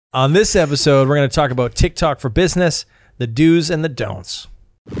On this episode, we're going to talk about TikTok for business, the do's and the don'ts.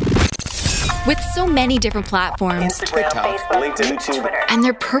 With so many different platforms, TikTok, LinkedIn, YouTube, and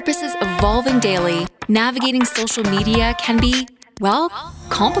their purposes evolving daily, navigating social media can be, well,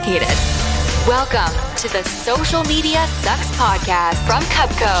 complicated. Welcome to the Social Media Sucks podcast from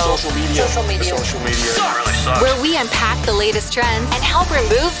Cupco, social media. Really sucks. where we unpack the latest trends and help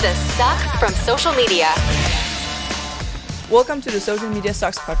remove the suck from social media. Welcome to the Social Media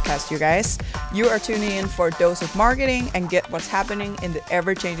Sucks podcast, you guys. You are tuning in for a dose of marketing and get what's happening in the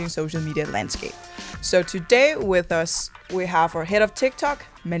ever-changing social media landscape. So today with us, we have our head of TikTok,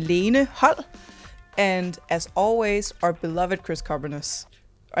 Malene Hull, and as always, our beloved Chris Carbonas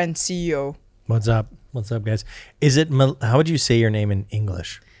and CEO. What's up? What's up, guys? How would you say your name in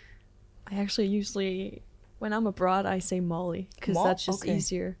English? I actually usually, when I'm abroad, I say Molly because that's just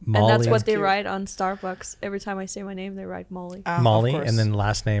easier. Molly. And that's what That's they cute. write on Starbucks. Every time I say my name, they write Molly. Molly, Of course. and then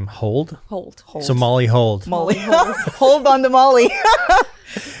last name Hold. Hold. So Molly Hold. Molly. Hold on to Molly.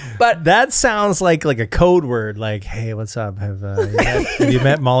 But That sounds like a code word. Like, hey, what's up? Have you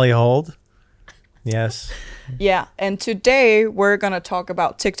met Molly Hold? Yes. yeah, and today we're going to talk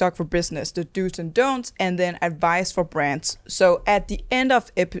about TikTok for business, the do's and don'ts, and then advice for brands. So at the end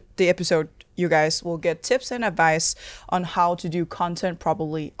of the episode, you guys will get tips and advice on how to do content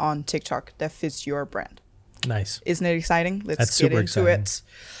properly on TikTok that fits your brand. Nice. Isn't it exciting? Let's That's get super into exciting. it.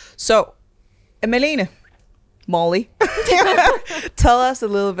 So, Malene, Molly, tell us a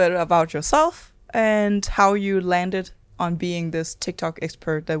little bit about yourself and how you landed on being this TikTok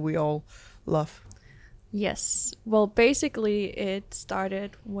expert that we all love. Yes. Well, basically, it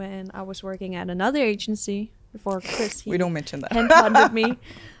started when I was working at another agency before Chris. We don't mention that. Headhunted me.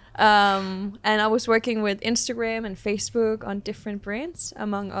 And I was working with Instagram and Facebook on different brands,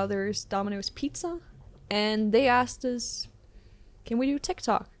 among others, Domino's Pizza. And they asked us, can we do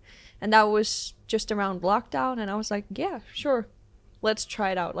TikTok? And that was just around lockdown. And I was like, yeah, sure. Let's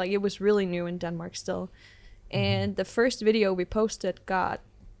try it out. Like, it was really new in Denmark still. And the first video we posted got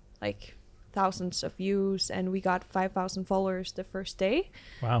like thousands of views, and we got 5,000 followers the first day.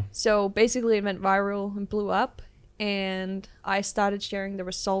 Wow. So basically it went viral and blew up, and I started sharing the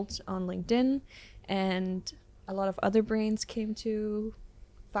results on LinkedIn, and a lot of other brands came to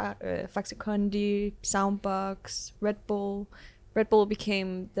Faxe Kondi, Soundbox, Red Bull. Red Bull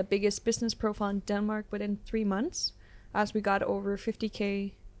became the biggest business profile in Denmark within 3 months, as we got over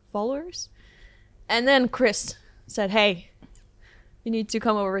 50k followers. And then Chris said, hey, you need to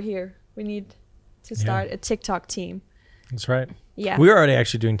come over here. We need to start a TikTok team. That's right. Yeah. We were already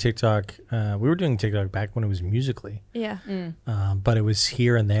actually doing TikTok. We were doing TikTok back when it was Musical.ly. Yeah. But it was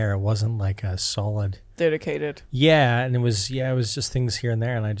here and there. It wasn't like a solid. Dedicated. Yeah, and it was just things here and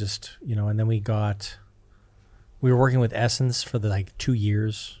there, and I just and then we were working with Essence for the 2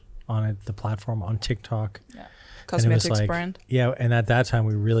 years on it, the platform on TikTok. Yeah. And it was Cosmetics brand. Yeah, and at that time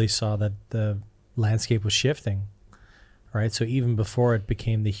we really saw that the landscape was shifting. Right, so even before it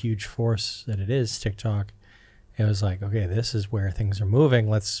became the huge force that it is, TikTok, it was like, okay, this is where things are moving.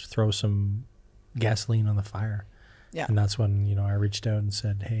 Let's throw some gasoline on the fire. Yeah. And that's when I reached out and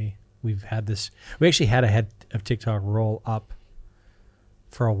said, hey, we actually had a head of TikTok roll up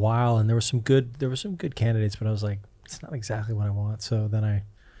for a while, and there were some good candidates, but I was like, it's not exactly what I want. So then I,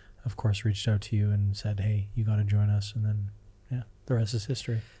 of course, reached out to you and said, hey, you got to join us, and then the rest is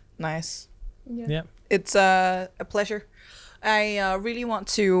history. Nice. Yeah. It's a pleasure. I really want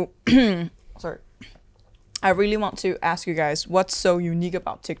to I really want to ask you guys what's so unique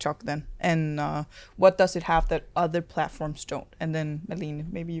about TikTok then, and what does it have that other platforms don't? And then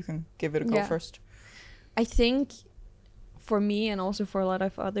Malene, maybe you can give it a go first. I think for me and also for a lot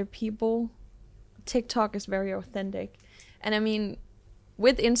of other people, TikTok is very authentic. And I mean,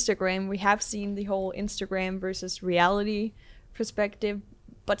 with Instagram, we have seen the whole Instagram versus reality perspective,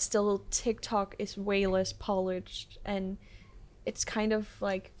 but still TikTok is way less polished, and it's kind of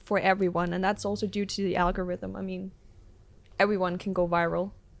like for everyone, and that's also due to the algorithm. I mean, everyone can go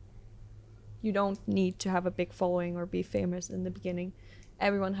viral. You don't need to have a big following or be famous in the beginning.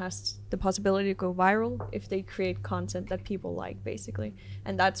 Everyone has the possibility to go viral if they create content that people like, basically.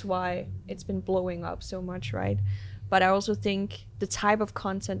 And that's why it's been blowing up so much, right? But I also think the type of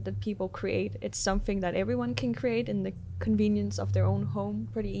content that people create, it's something that everyone can create in the convenience of their own home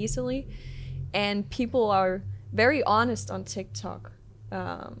pretty easily. And people are very honest on TikTok.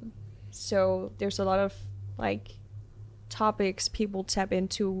 So there's a lot of topics people tap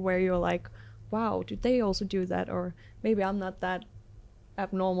into where you're like, wow, did they also do that? Or maybe I'm not that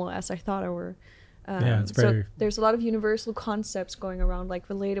abnormal as I thought I were. It's very... So there's a lot of universal concepts going around, like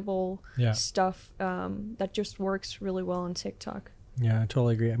relatable Yeah. stuff that just works really well on TikTok. Yeah, I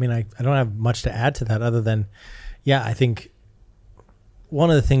totally agree. I mean, I don't have much to add to that other than, yeah, I think one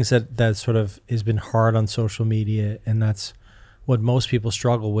of the things that sort of has been hard on social media, and that's what most people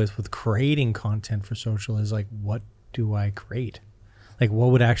struggle with creating content for social, is like, what do I create? Like,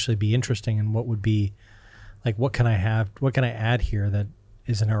 what would actually be interesting, and what would be, like, what can I add here that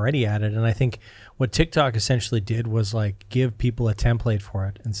isn't already added? And I think what TikTok essentially did was like give people a template for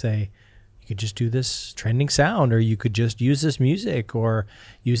it and say, you could just do this trending sound, or you could just use this music, or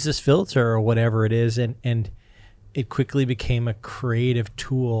use this filter, or whatever it is. And it quickly became a creative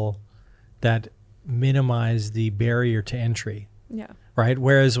tool that minimized the barrier to entry. Yeah. Right.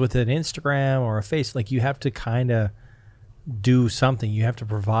 Whereas with an Instagram or a face, like, you have to kind of do something. You have to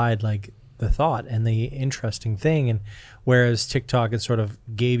provide like the thought and the interesting thing. And whereas TikTok, it sort of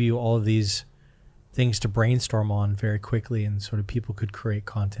gave you all of these things to brainstorm on very quickly, and sort of people could create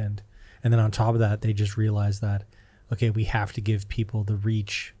content. And then on top of that, they just realized that, okay, we have to give people the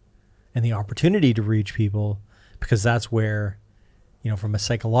reach and the opportunity to reach people, because that's where, from a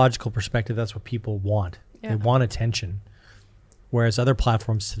psychological perspective, that's what people want. Yeah. They want attention. Whereas other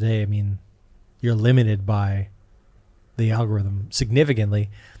platforms today, I mean, you're limited by the algorithm significantly,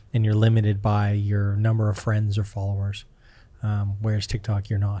 and you're limited by your number of friends or followers. Whereas TikTok,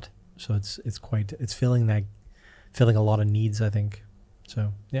 you're not. So it's filling a lot of needs, I think.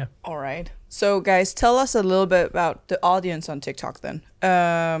 So, yeah. All right. So, guys, tell us a little bit about the audience on TikTok then.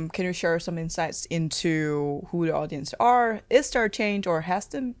 Can you share some insights into who the audience are? Is there a change, or has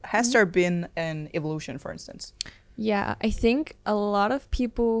there been an evolution, for instance? Yeah, I think a lot of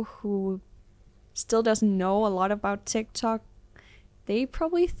people who still doesn't know a lot about TikTok, they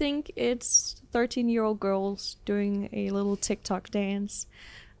probably think it's 13-year-old girls doing a little TikTok dance.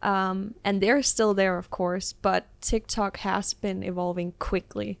 And they're still there, of course, but TikTok has been evolving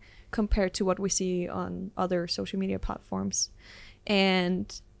quickly compared to what we see on other social media platforms.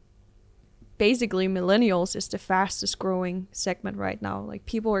 And basically, millennials is the fastest growing segment right now. Like,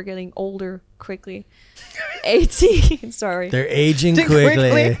 people are getting older quickly. 18, sorry. They're aging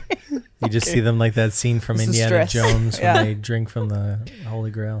quickly. You just see them like that scene from It's the Indiana stress. Jones when Yeah. they drink from the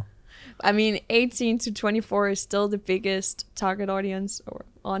Holy Grail. I mean, 18 to 24 is still the biggest target audience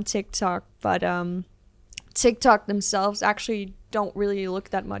on TikTok, but TikTok themselves actually don't really look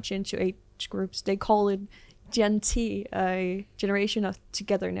that much into age groups. They call it Gen T, a generation of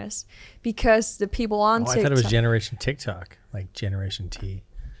togetherness, because the people on I TikTok... thought it was Generation TikTok, like Generation T.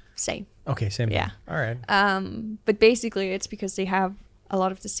 Same. Okay, same thing. Yeah. All right. But basically, it's because they have a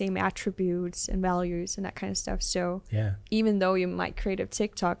lot of the same attributes and values and that kind of stuff. So Yeah. even though you might create a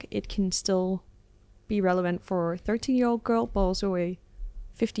TikTok, it can still be relevant for a 13-year-old girl, but also a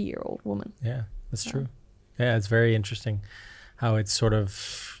 50-year-old woman. Yeah, that's true. Yeah, it's very interesting how it's sort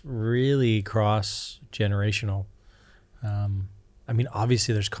of really cross-generational. I mean,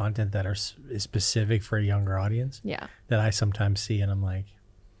 obviously there's content that is specific for a younger audience Yeah. that I sometimes see, and I'm like,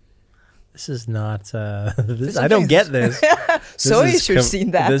 this is not, this, I don't get this. So This you is should have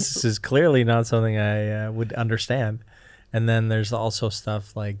seen that. This is clearly not something I would understand. And then there's also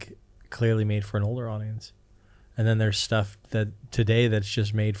stuff like clearly made for an older audience. And then there's stuff that today that's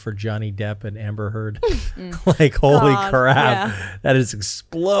just made for Johnny Depp and Amber Heard. Like, holy God, crap. yeah. That has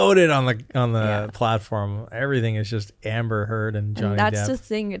exploded on the platform. Everything is just Amber Heard and Johnny And that's Depp. the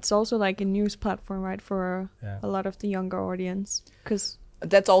thing. It's also like a news platform, right, for Yeah. a lot of the younger audience. Because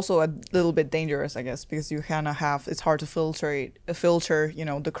That's also a little bit dangerous, I guess, because you kind of it's hard to filter,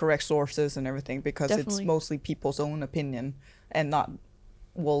 the correct sources and everything, because Definitely. it's mostly people's own opinion and not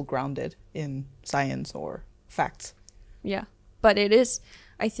well grounded in science or facts. yeah, but it is,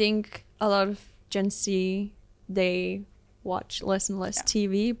 I think a lot of Gen Z, they watch less and less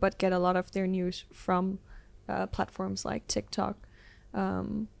TV, but get a lot of their news from platforms like TikTok.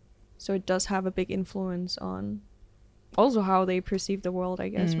 So it does have a big influence on also how they perceive the world, I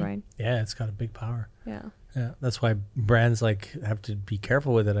guess, right? Yeah, it's got a big power. Yeah. Yeah, that's why brands like have to be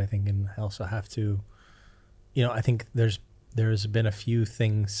careful with it, I think, and also have to, I think there's been a few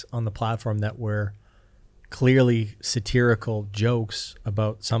things on the platform that were clearly satirical jokes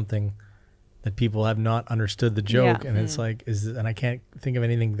about something that people have not understood the joke, Yeah. and it's like, and I can't think of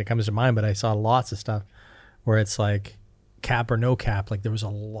anything that comes to mind, but I saw lots of stuff where it's like cap or no cap. Like, there was a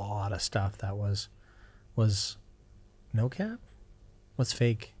lot of stuff that was no cap. What's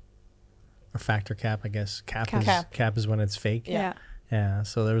fake? Or factor cap, I guess. Cap. Is when it's fake. Yeah. Yeah.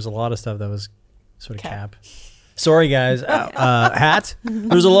 So there was a lot of stuff that was sort of Cap. cap. Sorry, guys. Hat.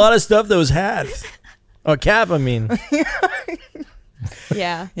 There was a lot of stuff that was hat. Oh, cap. I mean.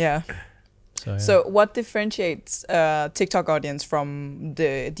 Yeah. Yeah. So, yeah. So what differentiates TikTok audience from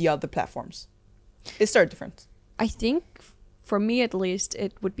the other platforms? Is there a difference? I think for me at least,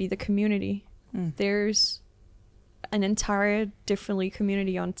 it would be the community. There's an entire differently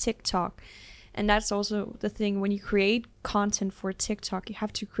community on TikTok. And that's also the thing, when you create content for TikTok, you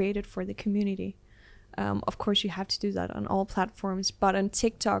have to create it for the community. Of course, you have to do that on all platforms, but on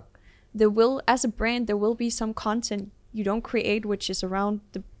TikTok, as a brand, there will be some content you don't create, which is around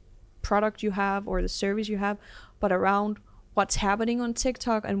the product you have or the service you have, but around what's happening on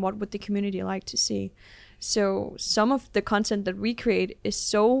TikTok and what would the community like to see. So some of the content that we create is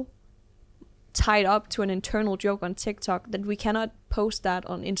so tied up to an internal joke on TikTok that we cannot post that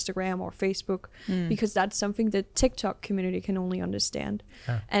on Instagram or Facebook because that's something the TikTok community can only understand.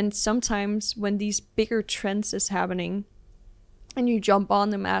 And sometimes when these bigger trends is happening and you jump on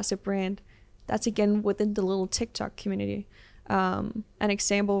them as a brand, that's again within the little TikTok community. An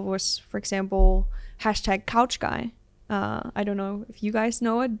example was, for example, #CouchGuy. I don't know if you guys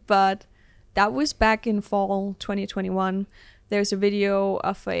know it, but that was back in fall 2021. There's a video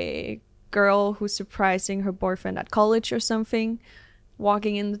of a girl who's surprising her boyfriend at college or something,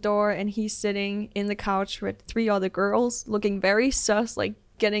 walking in the door, and he's sitting in the couch with 3 other girls, looking very sus, like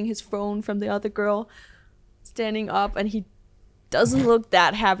getting his phone from the other girl, standing up, and he doesn't look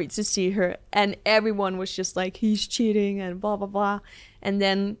that happy to see her. And everyone was just like, he's cheating and blah, blah, blah. And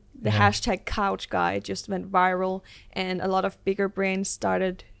then the #CouchGuy just went viral, and a lot of bigger brands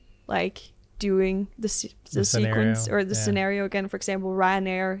started like doing the sequence or the scenario again. For example,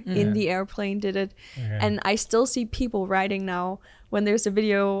 Ryanair in the airplane did it. And I still see people writing now when there's a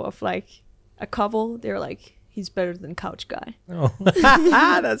video of like a couple, they're like, he's better than CouchGuy. Oh,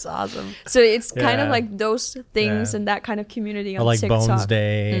 that's awesome. So it's kind of like those things and that kind of community on like TikTok. Bones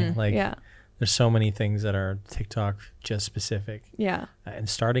Day. There's so many things that are TikTok just specific. And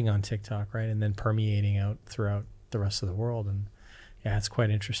starting on TikTok, right? And then permeating out throughout the rest of the world. And yeah, it's quite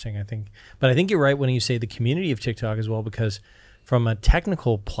interesting, I think. But I think you're right when you say the community of TikTok as well, because from a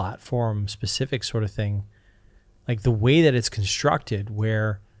technical platform specific sort of thing, like the way that it's constructed,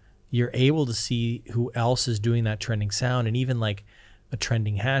 where you're able to see who else is doing that trending sound, and even like a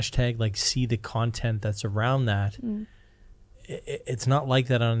trending hashtag, like see the content that's around that. It's not like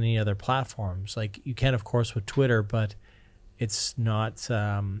that on any other platforms. Like you can, of course, with Twitter, but it's not,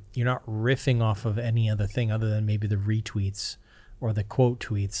 you're not riffing off of any other thing other than maybe the retweets or the quote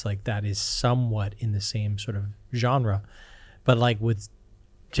tweets. Like that is somewhat in the same sort of genre. But like with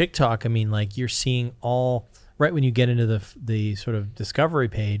TikTok, I mean, like you're seeing all, right when you get into the sort of discovery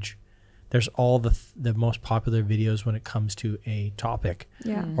page, there's all the most popular videos when it comes to a topic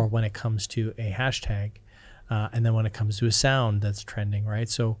or when it comes to a hashtag. And then when it comes to a sound that's trending, right?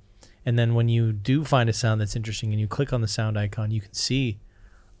 So, and then when you do find a sound that's interesting and you click on the sound icon, you can see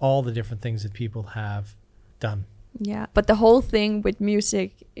all the different things that people have done. Yeah, but the whole thing with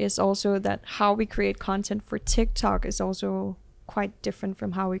music is also that how we create content for TikTok is also quite different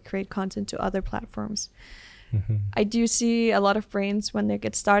from how we create content to other platforms. I do see a lot of brands when they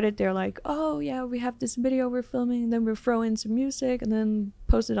get started, they're like, oh yeah, we have this video we're filming, and then we'll throw in some music and then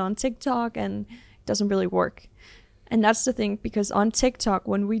post it on TikTok, and it doesn't really work. And that's the thing, because on TikTok,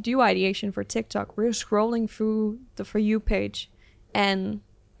 when we do ideation for TikTok, we're scrolling through the For You page, and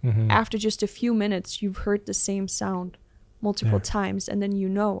after just a few minutes, you've heard the same sound multiple times, and then you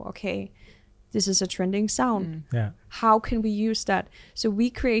know, okay, this is a trending sound. How can we use that? So we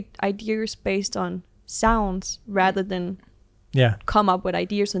create ideas based on sounds rather than come up with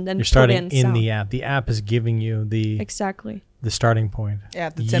ideas and then you're starting put in sound. the app. The app is giving you the starting point. The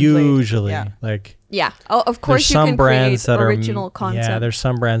template. Usually, like of course you can create original content. Yeah, there's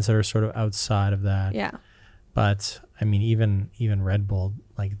some brands that are sort of outside of that. Yeah, but I mean, even Red Bull,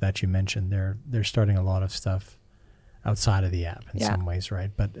 like that you mentioned, they're starting a lot of stuff outside of the app in some ways,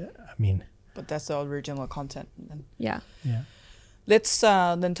 right? But I mean, but that's the original content. Yeah. Let's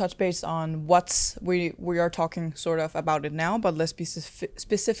then touch base on we are talking sort of about it now, but let's be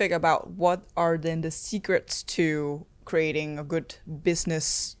specific about what are then the secrets to creating a good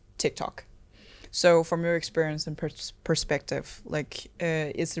business TikTok. So from your experience and perspective, like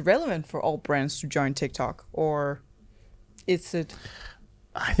is it relevant for all brands to join TikTok, or is it?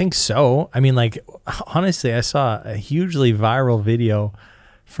 I think so. I mean, like honestly, I saw a hugely viral video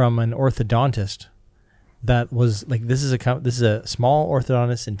from an orthodontist that was like, this is a small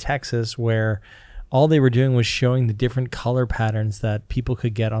orthodontist in Texas where all they were doing was showing the different color patterns that people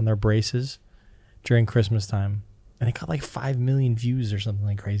could get on their braces during Christmas time. And it got like 5 million views or something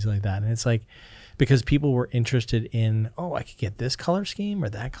like crazy like that. And it's like, because people were interested in, oh, I could get this color scheme or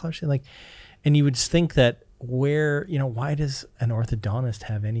that color scheme. Like, and you would think that why does an orthodontist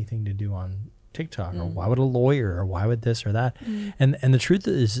have anything to do on TikTok? Or why would a lawyer, or why would this or that? And the truth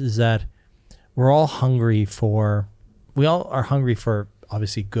is that we're all hungry for are hungry for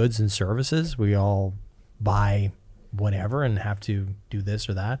obviously goods and services. We all buy whatever and have to do this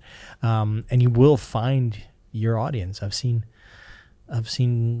or that. And you will find your audience. I've seen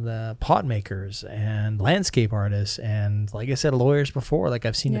the pot makers and landscape artists and, like I said, lawyers before. Like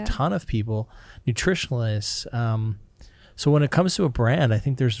I've seen a ton of people, nutritionalists. So when it comes to a brand, I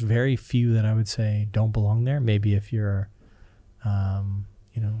think there's very few that I would say don't belong there. Maybe if you're,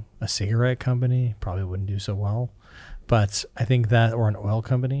 a cigarette company, probably wouldn't do so well. But I think that, or an oil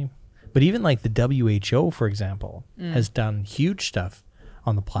company. But even like the WHO, for example, has done huge stuff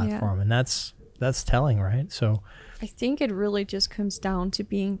on the platform, and that's telling, right? So I think it really just comes down to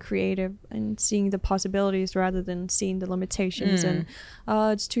being creative and seeing the possibilities rather than seeing the limitations and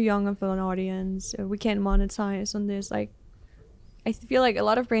it's too young of an audience, we can't monetize on this. Like, I feel like a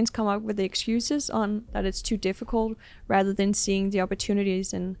lot of brands come up with the excuses on that it's too difficult rather than seeing the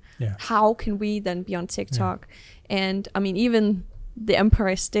opportunities and how can we then be on TikTok. And I mean, even the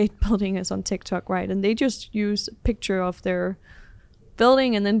Empire State Building is on TikTok, right? And they just use a picture of their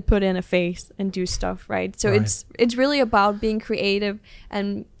building and then put in a face and do stuff, right? So it's really about being creative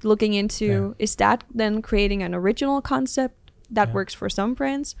and looking into, is that then creating an original concept that works for some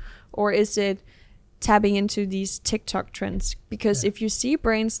brands, or is it tapping into these TikTok trends? Because if you see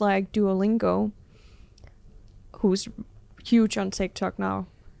brands like Duolingo, who's huge on TikTok now,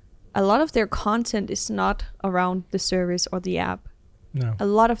 a lot of their content is not around the service or the app. No. A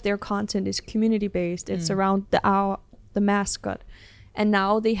lot of their content is community based. It's around the mascot. And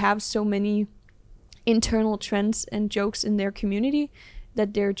now they have so many internal trends and jokes in their community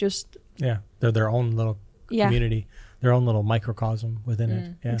that they're just... Yeah, they're their own little community, their own little microcosm within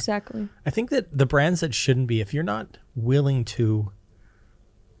it. Yeah, exactly. I think that the brands that shouldn't be, if you're not willing to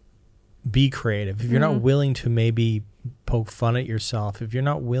be creative, if you're not willing to maybe poke fun at yourself, if you're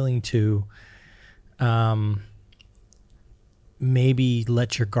not willing to maybe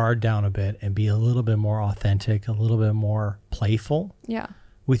let your guard down a bit and be a little bit more authentic, a little bit more playful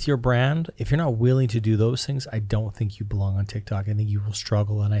with your brand, if you're not willing to do those things, I don't think you belong on TikTok. I think you will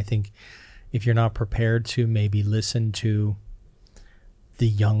struggle. And I think if you're not prepared to maybe listen to the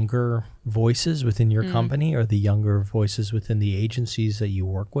younger voices within your company or the younger voices within the agencies that you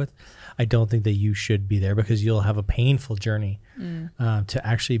work with, I don't think that you should be there, because you'll have a painful journey to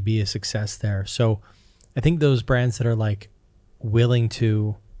actually be a success there. So I think those brands that are like willing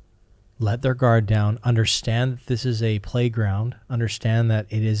to let their guard down, understand that this is a playground, understand that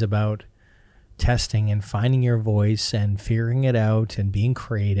it is about testing and finding your voice and figuring it out and being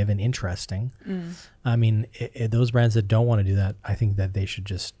creative and interesting. I mean, those brands that don't want to do that, I think that they should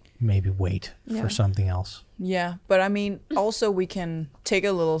just maybe wait for something else. Yeah, but I mean, also we can take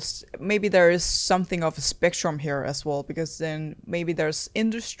a little, maybe there is something of a spectrum here as well, because then maybe there's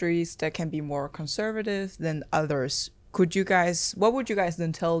industries that can be more conservative than others. What would you guys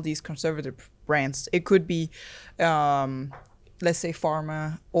then tell these conservative brands? It could be, let's say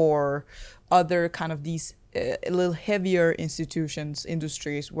pharma or other kind of these a little heavier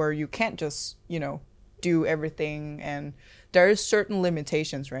industries where you can't just, do everything, and there is certain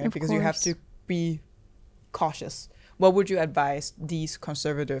limitations, right? Because you have to be cautious. What would you advise these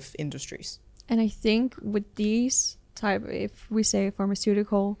conservative industries? And I think with these type, if we say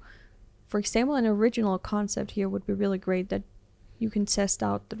pharmaceutical, for example, an original concept here would be really great that you can test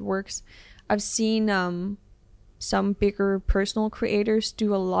out that works. I've seen some bigger personal creators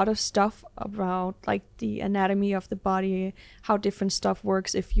do a lot of stuff about like the anatomy of the body, how different stuff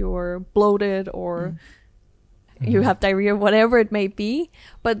works if you're bloated or you have diarrhea, whatever it may be.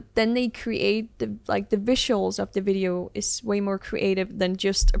 But then they create the visuals of the video is way more creative than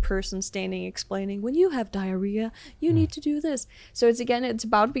just a person standing explaining, when you have diarrhea, you need to do this. So it's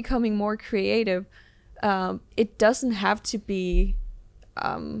about becoming more creative. It doesn't have to be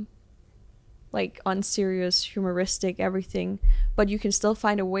like unserious, humoristic, everything, but you can still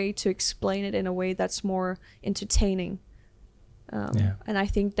find a way to explain it in a way that's more entertaining. And I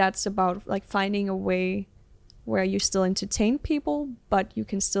think that's about like finding a way where you still entertain people, but you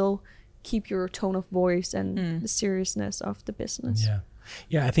can still keep your tone of voice and the seriousness of the business.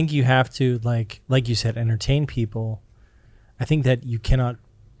 Yeah, I think you have to, like you said, entertain people. I think that you cannot,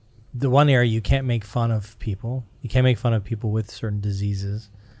 the one area you can't make fun of people. You can't make fun of people with certain diseases.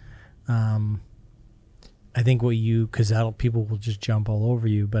 I think because people will just jump all over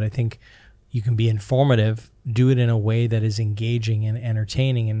you, but I think you can be informative, do it in a way that is engaging and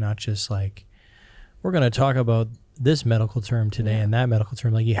entertaining, and not just like, we're going to talk about this medical term today and that medical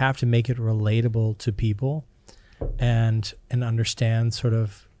term. Like, you have to make it relatable to people and understand sort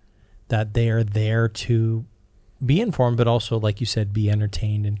of that they are there to be informed, but also, like you said, be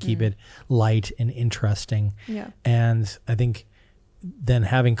entertained and keep it light and interesting. Yeah. And I think then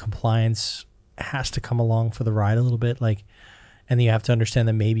having compliance has to come along for the ride a little bit. Like, and you have to understand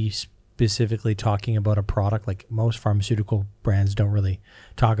that maybe specifically talking about a product, like most pharmaceutical brands don't really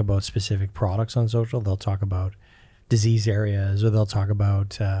talk about specific products on social. They'll talk about disease areas, or they'll talk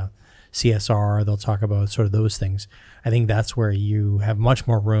about CSR, they'll talk about sort of those things. I think that's where you have much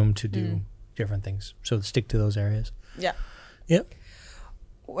more room to do different things. So stick to those areas. Yeah. Yep.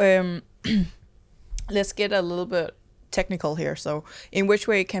 Let's get a little bit technical here. So in which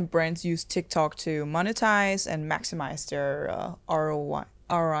way can brands use TikTok to monetize and maximize their ROI?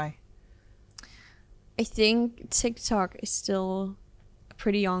 I think TikTok is still a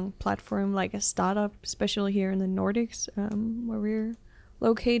pretty young platform, like a startup, especially here in the Nordics, where we're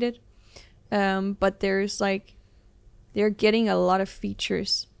located. But they're getting a lot of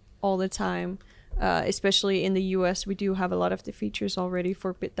features all the time. Especially in the US, we do have a lot of the features already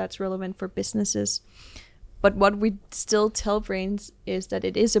that's relevant for businesses. But what we still tell brands is that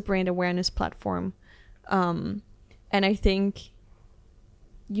it is a brand awareness platform. And I think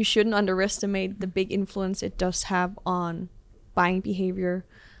you shouldn't underestimate the big influence it does have on buying behavior.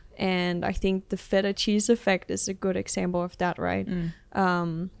 And I think the feta cheese effect is a good example of that, right?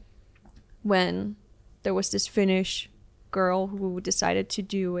 When there was this Finnish girl who decided to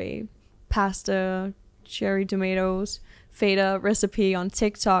do a pasta, cherry tomatoes, feta recipe on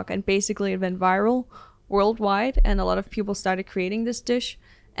TikTok, and basically it went viral worldwide, and a lot of people started creating this dish,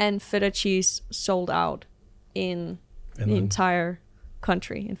 and feta cheese sold out in the entire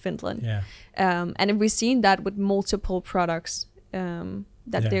country in Finland. Yeah. And we've seen that with multiple products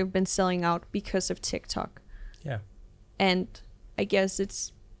that they've been selling out because of TikTok. Yeah. And I guess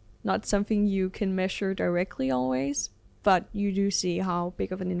it's not something you can measure directly always, but you do see how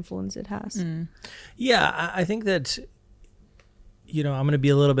big of an influence it has. Yeah, I think that, I'm going to be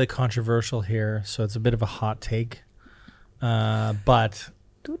a little bit controversial here, so it's a bit of a hot take. But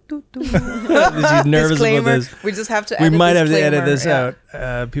she's nervous Disclaimer. about this. We just have to. We edit might have to disclaimer. edit this Yeah.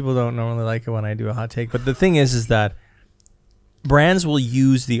 out. People don't normally like it when I do a hot take, but the thing is that brands will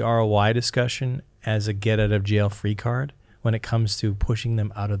use the ROI discussion as a get out of jail free card when it comes to pushing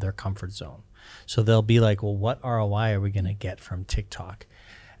them out of their comfort zone. So they'll be like, well, what ROI are we going to get from TikTok?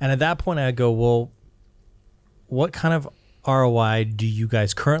 And at that point, I go, well, what kind of ROI do you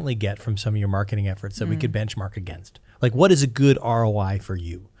guys currently get from some of your marketing efforts that we could benchmark against? Like, what is a good ROI for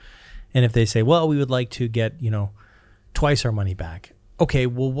you? And if they say, well, we would like to get, twice our money back. Okay,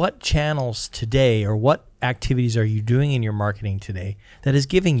 well, what channels today or what activities are you doing in your marketing today that is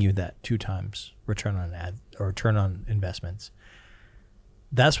giving you that 2 times return on ad or return on investments?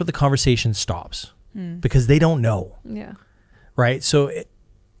 That's where the conversation stops because they don't know. Yeah. Right. So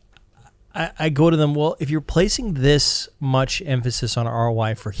I go to them, well, if you're placing this much emphasis on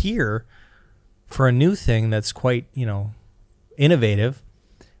ROI for here, for a new thing that's quite, innovative,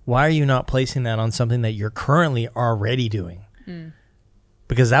 why are you not placing that on something that you're currently already doing?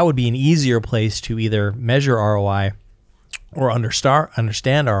 Because that would be an easier place to either measure ROI or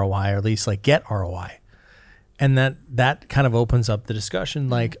understand ROI, or at least like get ROI. And that kind of opens up the discussion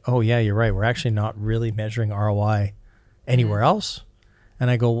like, oh, yeah, you're right. We're actually not really measuring ROI anywhere else. And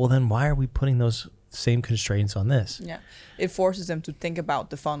I go, well, then why are we putting those same constraints on this? Yeah. It forces them to think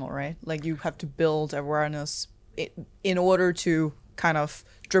about the funnel, right? Like you have to build awareness in order to kind of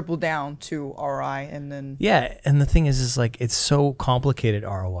dribble down to ROI and then. Yeah. And the thing is like, it's so complicated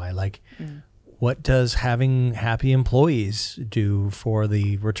ROI. Like, what does having happy employees do for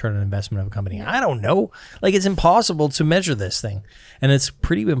the return on investment of a company? I don't know. Like, it's impossible to measure this thing. And it's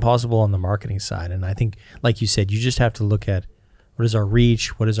pretty impossible on the marketing side. And I think, like you said, you just have to look at what is our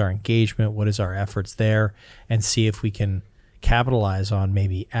reach, what is our engagement, what is our efforts there, and see if we can capitalize on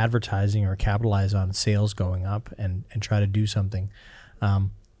maybe advertising or capitalize on sales going up and try to do something.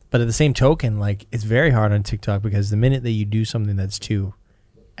 But at the same token, like, it's very hard on TikTok because the minute that you do something that's too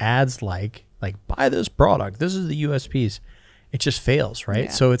ads like buy this product, this is the USPs, it just fails, right?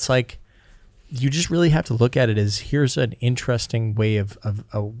 Yeah. So it's like you just really have to look at it as here's an interesting way of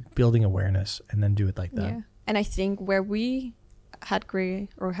building awareness and then do it like that. Yeah. And I think where we have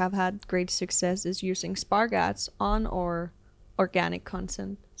had great success is using Spark ads on our organic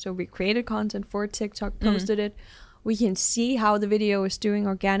content. So we created content for TikTok, posted it. We can see how the video is doing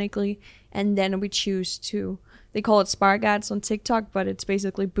organically, and then we choose to, they call it Spark ads on TikTok, but it's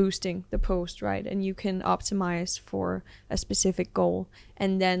basically boosting the post, right? And you can optimize for a specific goal,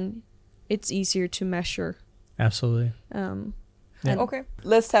 and then it's easier to measure. Absolutely. Yeah. Okay,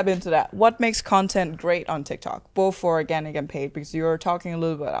 let's tap into that. What makes content great on TikTok, both for organic and paid? Because you're talking a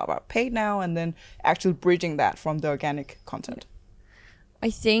little bit about paid now, and then actually bridging that from the organic content. I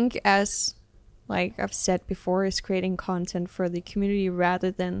think, as like I've said before, is creating content for the community rather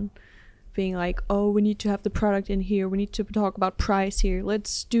than being like, oh, we need to have the product in here, we need to talk about price here,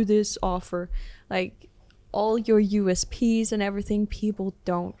 let's do this offer. Like, all your USPs and everything, people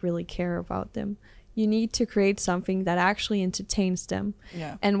don't really care about them. You need to create something that actually entertains them.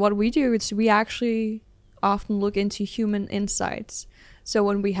 Yeah. And what we do is we actually often look into human insights. So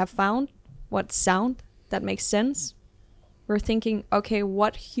when we have found what sound that makes sense, we're thinking, okay,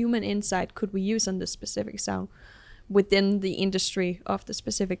 what human insight could we use on this specific sound within the industry of the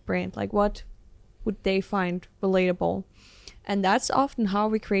specific brand? Like, what would they find relatable? And that's often how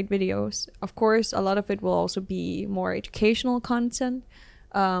we create videos. Of course, a lot of it will also be more educational content,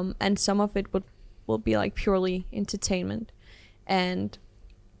 and some of it will be like purely entertainment. And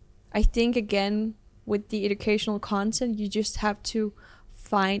I think, again, with the educational content, you just have to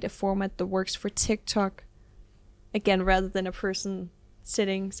find a format that works for TikTok, again, rather than a person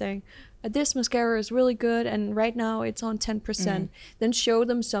sitting saying, this mascara is really good and right now it's on 10%. Then show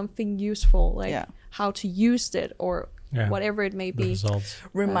them something useful, like how to use it or whatever it may The be. results.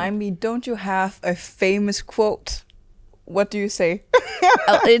 Remind me, don't you have a famous quote? What do you say?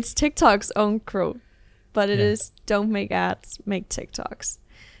 It's TikTok's own quote, but it is, don't make ads, make TikToks.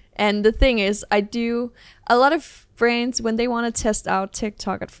 And the thing is, a lot of brands, when they want to test out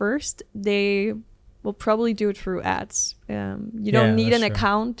TikTok at first, they will probably do it through ads. You don't need an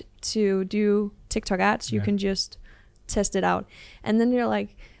account to do TikTok ads. You can just test it out. And then you're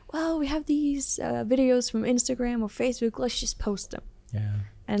like, well, we have these videos from Instagram or Facebook. Let's just post them. Yeah,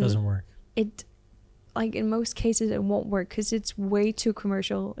 And doesn't work. It, like in most cases, it won't work because it's way too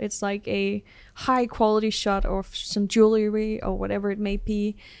commercial. It's like a high quality shot of some jewelry or whatever it may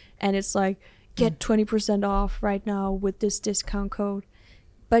be. And it's like, get 20% off right now with this discount code.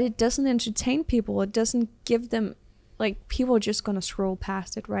 But it doesn't entertain people. It doesn't give them, like, people are just going to scroll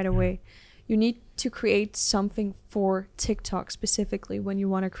past it right away. You need to create something for TikTok specifically when you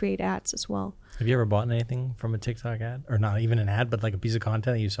want to create ads as well. Have you ever bought anything from a TikTok ad? Or not even an ad, but like a piece of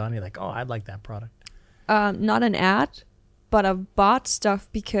content that you saw and you're like, oh, I'd like that product. Not an ad, but I've bought stuff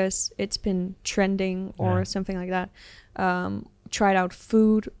because it's been trending or something like that. Tried out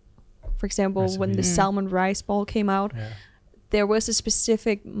food. For example, when the salmon rice ball came out, there was a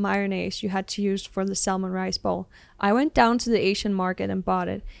specific mayonnaise you had to use for the salmon rice ball. I went down to the Asian market and bought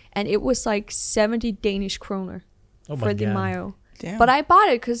it, and it was like 70 Danish kroner for the mayo. Damn. But I bought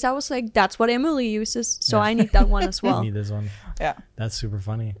it because I was like, that's what Emily uses, so I need that one as well. I need this one. Yeah. That's super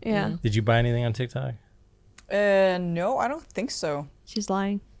funny. Yeah. Did you buy anything on TikTok? No, I don't think so. She's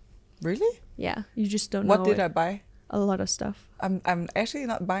lying. Really? Yeah, you just don't know. What did I buy? A lot of stuff. I'm actually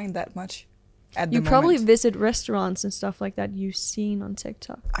not buying that much at the You moment. probably visit restaurants and stuff like that you've seen on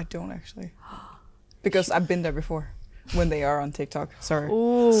TikTok. I don't actually. Because I've been there before when they are on TikTok. Sorry.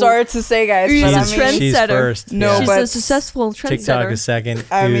 Ooh. Sorry to say, guys. She's but a I mean, trend- She's trendsetter. first. No, She's but a successful trendsetter. TikTok is second.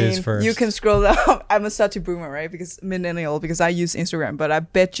 I Dude mean, is first. you can scroll down. I'm such a boomer, right? Because millennial, because I use Instagram. But I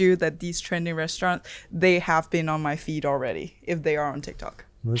bet you that these trending restaurants, they have been on my feed already if they are on TikTok.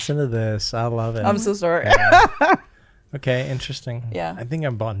 Listen to this. I love it. I'm so sorry. Yeah. Okay, interesting. Yeah. I think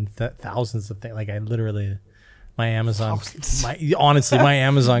I've bought thousands of things. Like I literally, my Amazon, honestly, my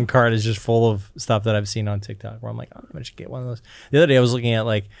Amazon cart is just full of stuff that I've seen on TikTok where I'm like, oh, I should get one of those. The other day I was looking at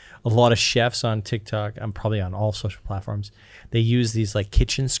like a lot of chefs on TikTok. I'm probably on all social platforms. They use these like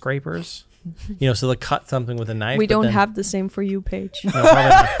kitchen scrapers, so they'll cut something with a knife. We but don't then- have the same For You page. No, probably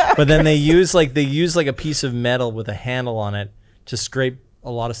not. But then they use like a piece of metal with a handle on it to scrape a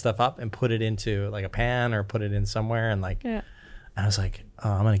lot of stuff up and put it into like a pan or put it in somewhere and like Yeah. and I was like,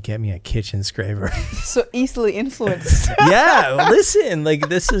 oh, I'm gonna get me a kitchen scraper. So easily influenced. Yeah, listen, like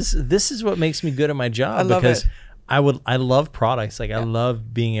this is what makes me good at my job. I love because it. I love products. Like I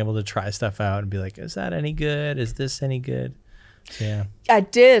love being able to try stuff out and be like, is that any good? Is this any good? So, yeah. I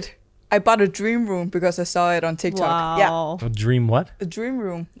did. I bought a dream room because I saw it on TikTok. Yeah. Wow. A dream what? A dream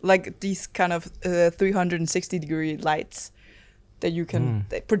room. Like these kind of 360-degree lights that you can,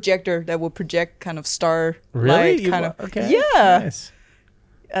 the projector that will project kind of star light kind of. Okay. Yeah. Nice.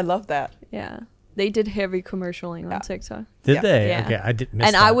 I love that. Yeah. They did heavy commercialing on TikTok. Did Yeah. they? Yeah. Okay, I did miss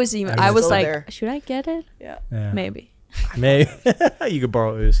And that. I was still like, there. should I get it? Yeah. yeah. Maybe. Maybe you could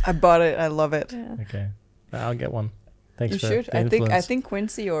borrow ooze. I bought it. I love it. Yeah. Okay, I'll get one. Thanks You for should. the I influence. think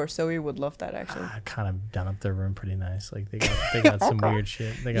Quincy or Zoe would love that actually. I kind of done up their room pretty nice. Like they got some weird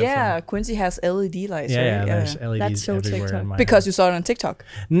shit. They got Yeah, Quincy has LED lights. some, yeah, right? there's LEDs That's so everywhere TikTok. in my Because house. you saw it on TikTok.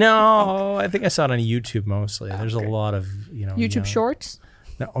 No, I think I saw it on YouTube mostly. There's a lot of YouTube young- Shorts.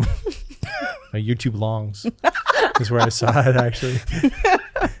 No, no, YouTube Longs is where I saw it actually.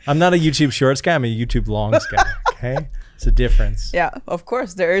 I'm not a YouTube Shorts guy. I'm a YouTube Longs guy. Okay, it's a difference. Yeah, of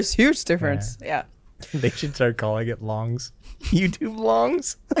course. There is huge difference. Yeah. They should start calling it Longs. YouTube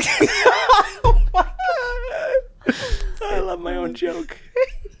Longs. I love my own joke.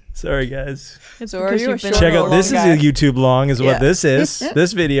 Sorry, guys. It's So are because you a you've been short Check or out. long This is guy? a YouTube Long. Is Yeah. what this is.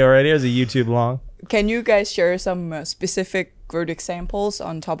 This video right here is a YouTube Long. Can you guys share some specific good examples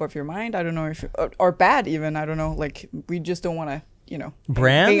on top of your mind? I don't know if or bad even. I don't know. Like we just don't want to,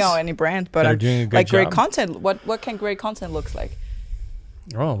 Brands? hang out any brand, but That are doing a good like great job? content. What can great content looks like?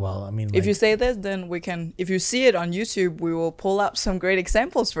 Oh well, I mean, If you say this, then we can. If you see it on YouTube, we will pull up some great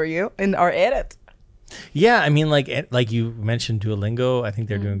examples for you in our edit. yeah, I mean, like you mentioned Duolingo. I think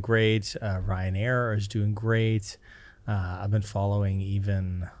they're doing great. Ryanair is doing great. I've been following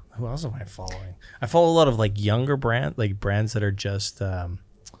even. Who else am I following? I follow a lot of like younger brands that are just. I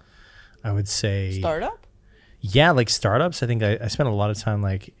would say Startup. Yeah, like startups. I think I spend a lot of time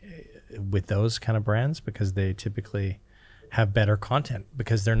like with those kind of brands because they typically have better content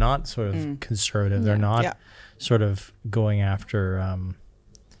because they're not sort of conservative. They're not Yeah. sort of going after.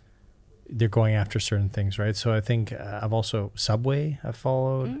 They're going after certain things, right? So I think I've also Subway. I've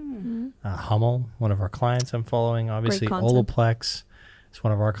followed Hummel, one of our clients. I'm following. Obviously, content. Olaplex is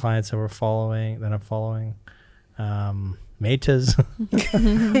one of our clients that we're following. That I'm following. Metas.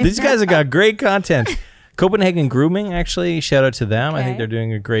 These guys have got great content. Copenhagen Grooming, actually, shout out to them. I think Okay. they're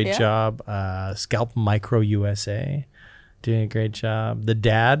doing a great Yeah. job. Scalp Micro USA, doing a great job. The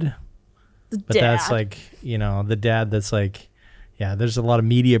Dad, but that's like, the Dad that's like, yeah, there's a lot of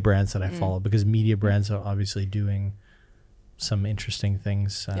media brands that I follow because media brands are obviously doing some interesting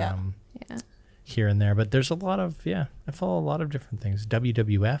things Yeah. here and there. But there's a lot of, I follow a lot of different things.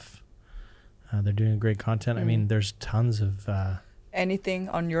 WWF, they're doing great content. I mean, there's tons of... Anything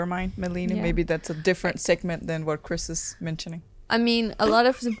on your mind, Melina? Yeah. Maybe that's a different segment than what Chris is mentioning. I mean, a lot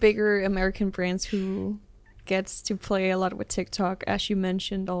of the bigger American brands who gets to play a lot with TikTok, as you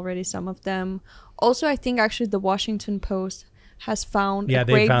mentioned already, some of them. Also, I think actually the Washington Post has found Yeah, a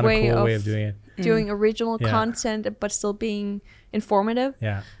they great found a way, cool of way of doing it. doing original Yeah. content, but still being informative.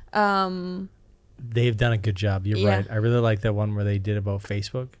 Yeah. Um, They've done a good job. You're Yeah. right. I really like that one where they did about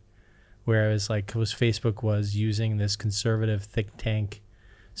Facebook, where it was like, Facebook was using this conservative think tank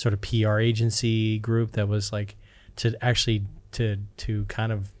sort of PR agency group that was like to actually to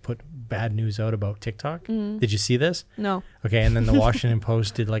kind of put bad news out about TikTok. Did you see this? no. Okay, and then the Washington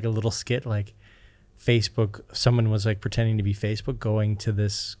Post did like a little skit like Facebook, someone was like pretending to be Facebook going to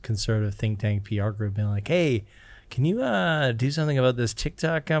this conservative think tank PR group and like, hey, can you do something about this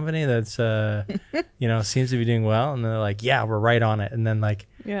TikTok company that's seems to be doing well? And they're like, yeah, we're right on it. And then like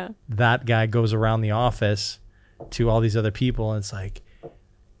Yeah. that guy goes around the office to all these other people and it's like,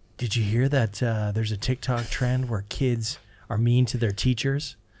 did you hear that there's a TikTok trend where kids are mean to their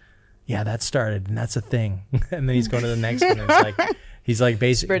teachers? Yeah, that started and that's a thing. And then he's going to the next one and it's like, he's like,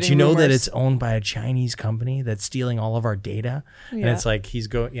 basically, do Spreading you know that rumors. it's owned by a Chinese company that's stealing all of our data? And Yeah. it's like, he's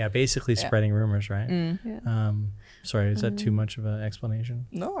basically spreading rumors, right? Yeah. Sorry, is that too much of an explanation?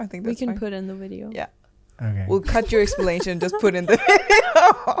 No, I think We that's can fine. put in the video. Yeah. Okay. We'll cut your explanation. Just put in the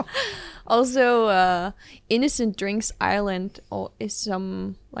Also, Innocent Drinks Island is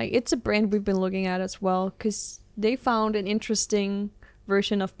it's a brand we've been looking at as well because they found an interesting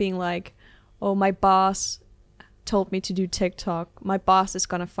version of being like, oh, my boss told me to do TikTok. My boss is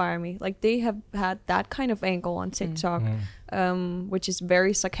gonna fire me. Like they have had that kind of angle on TikTok, which is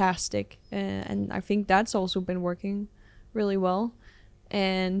very sarcastic, and I think that's also been working really well.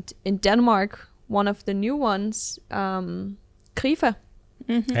 And in Denmark, one of the new ones, Krifa,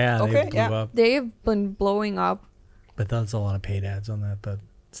 yeah, they Okay, blew yeah. up. they have been blowing up. But that's a lot of paid ads on that, but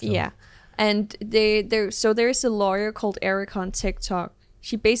still. Yeah, and there's a lawyer called Erica on TikTok.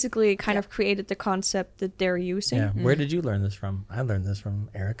 She basically kind of created the concept that they're using. Yeah. Where did you learn this from? I learned this from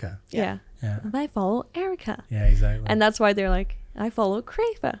Erica. Yeah. Yeah. I follow Erica. Yeah, exactly. And that's why they're like, I follow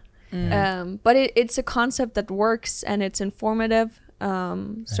Krifa. But it's a concept that works and it's informative.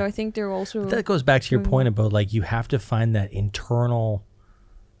 So I think they're also that goes back to your point about like you have to find that internal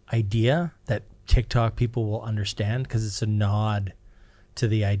idea that TikTok people will understand because it's a nod to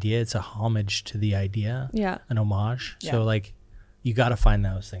the idea. It's a homage to the idea. Yeah. An homage. Yeah. So like you got to find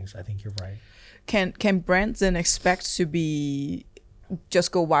those things. I think you're right. Can brands then expect to be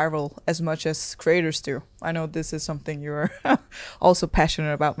just go viral as much as creators do? I know this is something you're also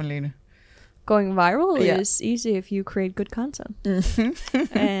passionate about, Malene. Going viral Yeah. is easy if you create good content.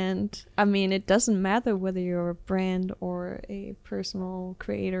 And I mean, it doesn't matter whether you're a brand or a personal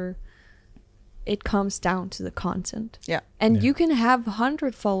creator. It comes down to the content. Yeah. And Yeah. you can have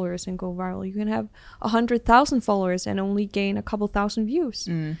 100 followers and go viral. You can have 100,000 followers and only gain a couple thousand views.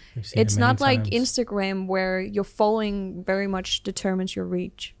 We've seen It's it not many like times. Instagram where your following very much determines your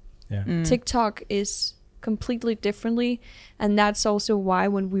reach. Yeah. TikTok is completely differently, and that's also why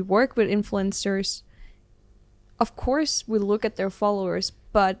when we work with influencers, of course we look at their followers,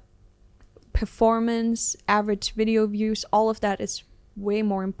 but performance, average video views, all of that is way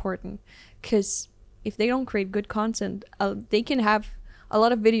more important, because if they don't create good content, they can have a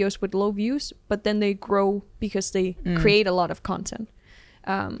lot of videos with low views, but then they grow because they create a lot of content.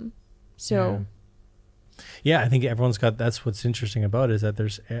 So Yeah, I think everyone's got, that's what's interesting about it, is that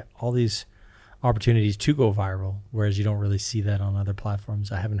there's all these opportunities to go viral, whereas you don't really see that on other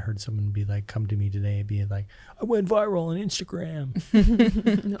platforms. I haven't heard someone be like, come to me today, be like, I went viral on Instagram.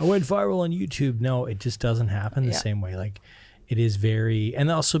 I went viral on YouTube. No, it just doesn't happen the Yeah. same way. Like, it is very,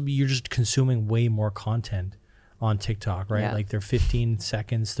 and also you're just consuming way more content on TikTok, right? Yeah. Like they're 15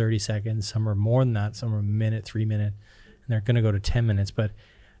 seconds, 30 seconds. Some are more than that. Some are a minute, 3 minute, and they're going to go to 10 minutes, but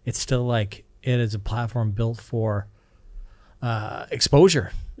it's still like, it is a platform built for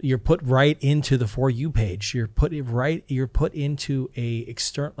exposure. You're put right into the For You page. You're put into a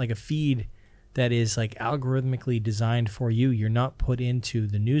external, like a feed that is like algorithmically designed for you. You're not put into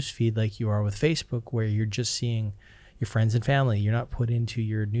the news feed like you are with Facebook, where you're just seeing your friends and family. You're not put into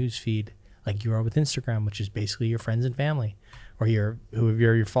your news feed like you are with Instagram, which is basically your friends and family, or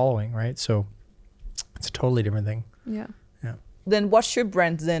whoever you're following, right? So it's a totally different thing. yeah. Then what should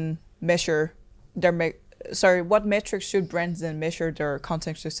brands then measure their what metrics should brands then measure their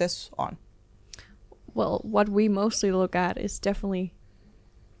content success on? Well, what we mostly look at is definitely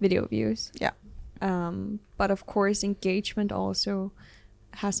video views. Yeah. But of course, engagement also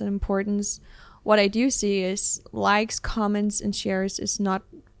has an importance. What I do see is likes, comments, and shares is not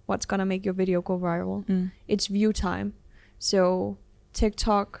what's gonna make your video go viral. It's view time. So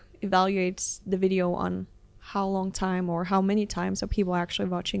TikTok evaluates the video on how long time or how many times are people actually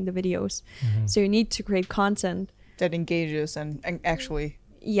watching the videos. So you need to create content. That engages and actually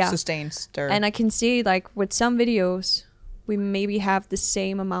Yeah. sustains their... And I can see, like, with some videos, we maybe have the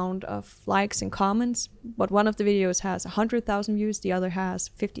same amount of likes and comments, but one of the videos has 100,000 views, the other has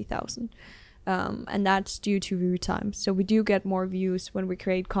 50,000. And that's due to view time. So we do get more views when we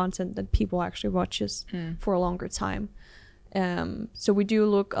create content that people actually watches for a longer time. So we do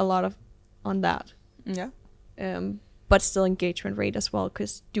look a lot on that. Yeah. But still engagement rate as well,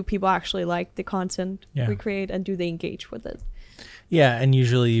 because do people actually like the content Yeah. we create, and do they engage with it? Yeah, and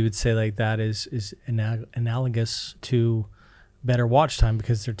usually you would say like that is analogous to better watch time,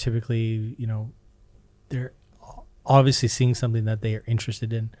 because they're typically, they're obviously seeing something that they are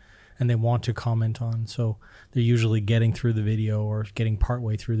interested in and they want to comment on. So they're usually getting through the video or getting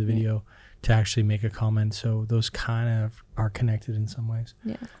partway through the video to actually make a comment. So those kind of are connected in some ways.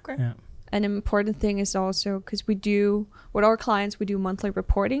 Yeah. Okay. Yeah. An important thing is also, because we do, with our clients, we do monthly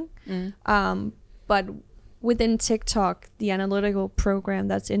reporting. But within TikTok, the analytical program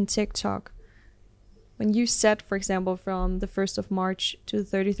that's in TikTok, when you set, for example, from the 1st of March to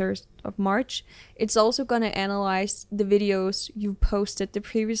the 31st of March, it's also going to analyze the videos you posted the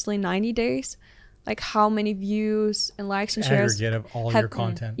previously 90 days, like how many views and likes and shares. Aggregate of all have- your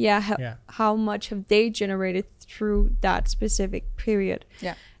content. Yeah, how much have they generated through that specific period?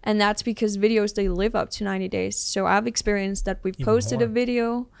 Yeah. And that's because videos, they live up to 90 days. So I've experienced that we Even posted a more.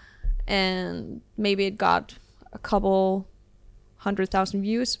 video and maybe it got a couple 100,000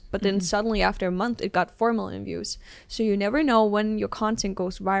 views, but then suddenly after a month it got 4 million views. So you never know when your content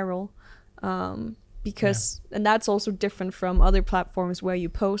goes viral, because and that's also different from other platforms where you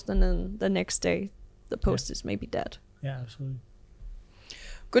post and then the next day the post is maybe dead. Yeah, absolutely.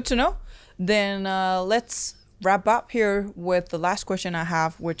 Good to know. Then let's wrap up here with the last question I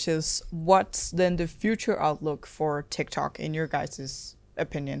have, which is, what's then the future outlook for TikTok in your guys'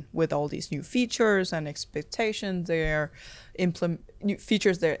 opinion, with all these new features and expectations new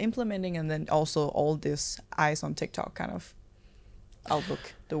features they're implementing, and then also all this eyes on TikTok kind of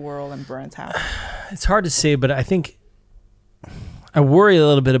outlook the world and brands have? It's hard to say, but I think I worry a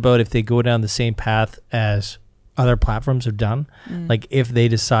little bit about if they go down the same path as other platforms have done. Like if they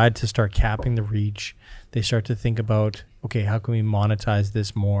decide to start capping the reach, they start to think about, okay, how can we monetize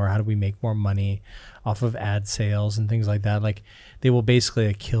this more? How do we make more money off of ad sales and things like that? Like they will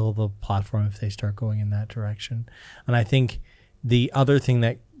basically kill the platform if they start going in that direction. And I think The other thing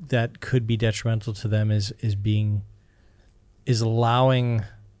that could be detrimental to them is allowing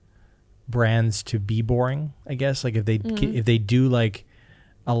brands to be boring, I guess. Like if they do like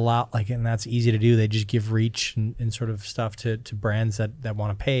allow, like, and that's easy to do, they just give reach and sort of stuff to brands that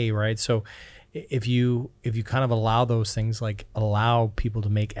want to pay, right? So if you kind of allow those things, like allow people to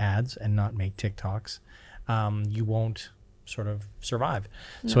make ads and not make TikToks, you won't sort of survive.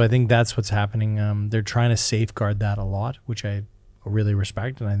 So I think that's what's happening. They're trying to safeguard that a lot, which I really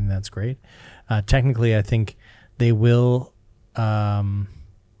respect, and I think that's great. Technically, I think they will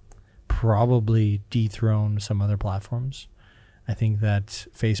probably dethrone some other platforms. I think that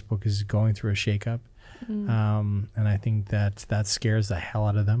Facebook is going through a shakeup, and I think that scares the hell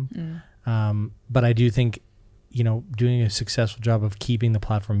out of them. But I do think, doing a successful job of keeping the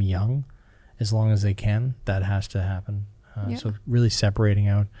platform young as long as they can, that has to happen. So really separating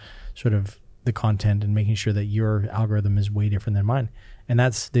out sort of the content and making sure that your algorithm is way different than mine. And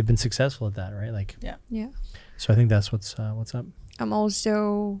they've been successful at that, right? Like, Yeah. So I think that's what's up. I'm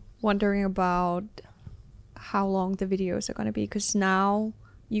also wondering about how long the videos are going to be, because now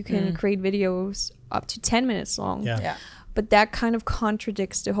you can create videos up to 10 minutes long. Yeah. But that kind of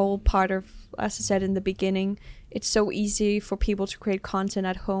contradicts the whole part of, as I said in the beginning, it's so easy for people to create content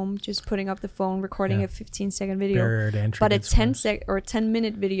at home, just putting up the phone, recording a 15-second video. Barrier to entry But a gets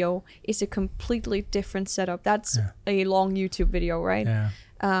 10-minute video is a completely different setup. That's a long YouTube video, right? Yeah.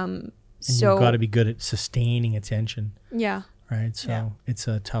 So You've got to be good at sustaining attention. Yeah. Right. So it's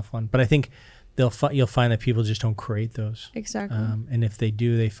a tough one. But I think you'll find that people just don't create those. Exactly. And if they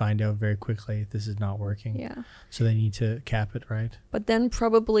do, they find out very quickly this is not working. Yeah. So they need to cap it, right? But then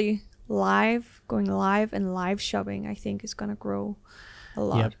probably going live and live shopping, I think, is going to grow a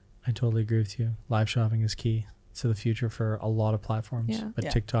lot. Yep. I totally agree with you. Live shopping is key to the future for a lot of platforms, but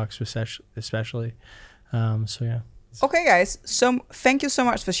TikTok's especially. So yeah. Okay, guys. So thank you so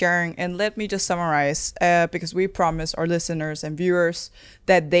much for sharing. And let me just summarize, because we promise our listeners and viewers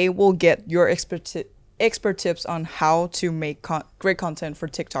that they will get your expert tips on how to make great content for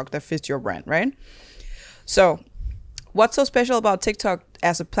TikTok that fits your brand, right? So what's so special about TikTok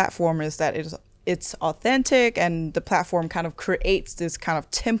as a platform is that it's authentic, and the platform kind of creates this kind of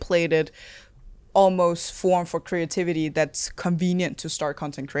templated almost form for creativity that's convenient to start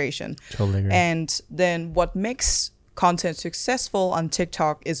content creation. Totally agree. And then what makes content successful on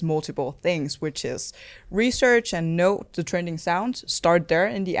TikTok is multiple things, which is research and note the trending sounds, start there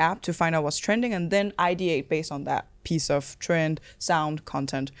in the app to find out what's trending, and then ideate based on that piece of trend, sound,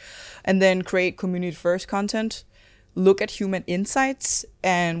 content, and then create community first content. Look at human insights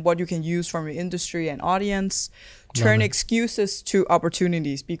and what you can use from your industry and audience. Turn excuses to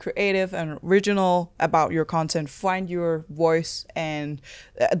opportunities. Be creative and original about your content. Find your voice and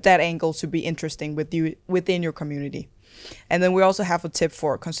that angle to be interesting within your community. And then we also have a tip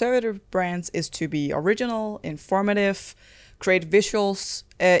for conservative brands is to be original, informative, create visuals.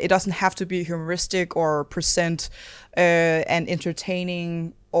 It doesn't have to be humoristic or present an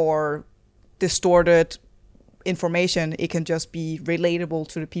entertaining or distorted information. It can just be relatable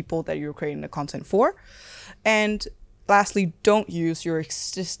to the people that you're creating the content for. And lastly, don't use your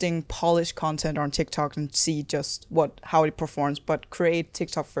existing polished content on TikTok and see just how it performs, but create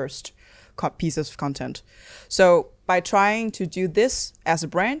TikTok first pieces of content. So by trying to do this as a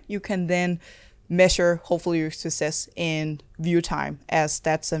brand, you can then measure hopefully your success in view time, as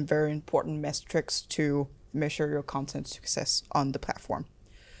that's a very important metrics to measure your content success on the platform.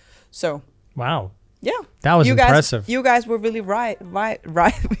 So wow. Yeah, that was impressive. You guys were really right.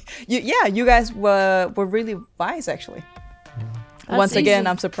 You guys were really wise, actually. That's Once again, easy.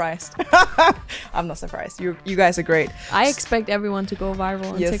 I'm surprised. I'm not surprised. You guys are great. I expect everyone to go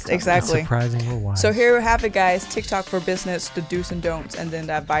viral on Yes, TikTok. exactly. Surprising or wise. So here we have it, guys. TikTok for business, the do's and don'ts, and then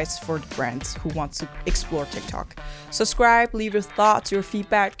the advice for the brands who want to explore TikTok. Subscribe, leave your thoughts, your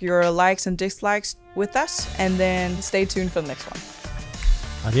feedback, your likes and dislikes with us, and then stay tuned for the next one.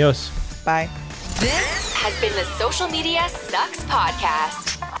 Adios. Bye. This has been the Social Media Sucks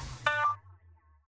Podcast.